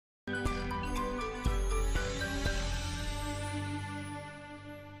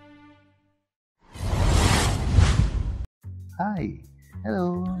Hi,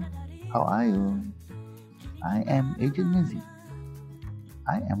 hello, how are you? I am Agent Mizi.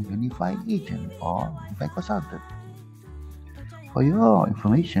 I am Unifi agent or Unifi consultant. For your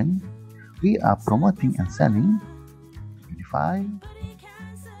information, we are promoting and selling Unifi,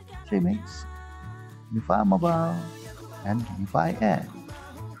 Remix, Unifi Mobile, and Unifi Air.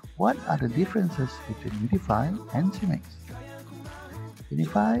 What are the differences between Unifi and Remix?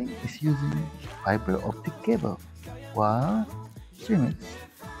 Unifi is using fiber optic cable, while Remix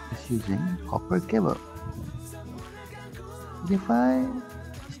is using copper cable. Unifi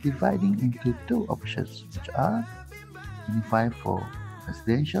is dividing into two options, which are Unifi for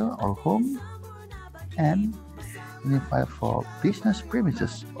residential or home and Unifi for business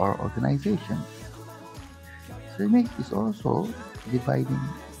premises or organization. Remix is also dividing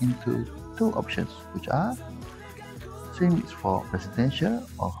into two options, which are Remix for residential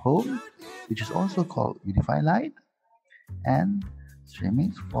or home, which is also called Unifi Lite, and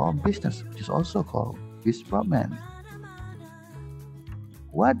Remix for business, which is also called Biz Broadband.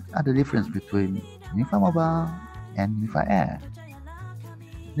 What are the difference between Unifi Mobile and Unifi Air?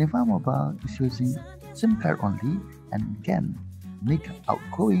 Unifi Mobile is using SIM card only and can make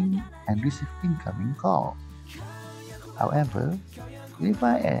outgoing and receive incoming call. However,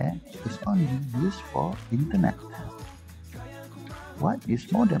 Unifi Air is only used for internet. What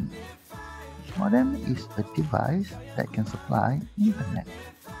is modem? Modem is a device that can supply internet.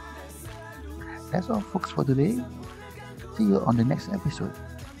 That's all folks for today. See you on the next episode.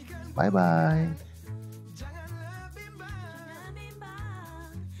 Bye bye.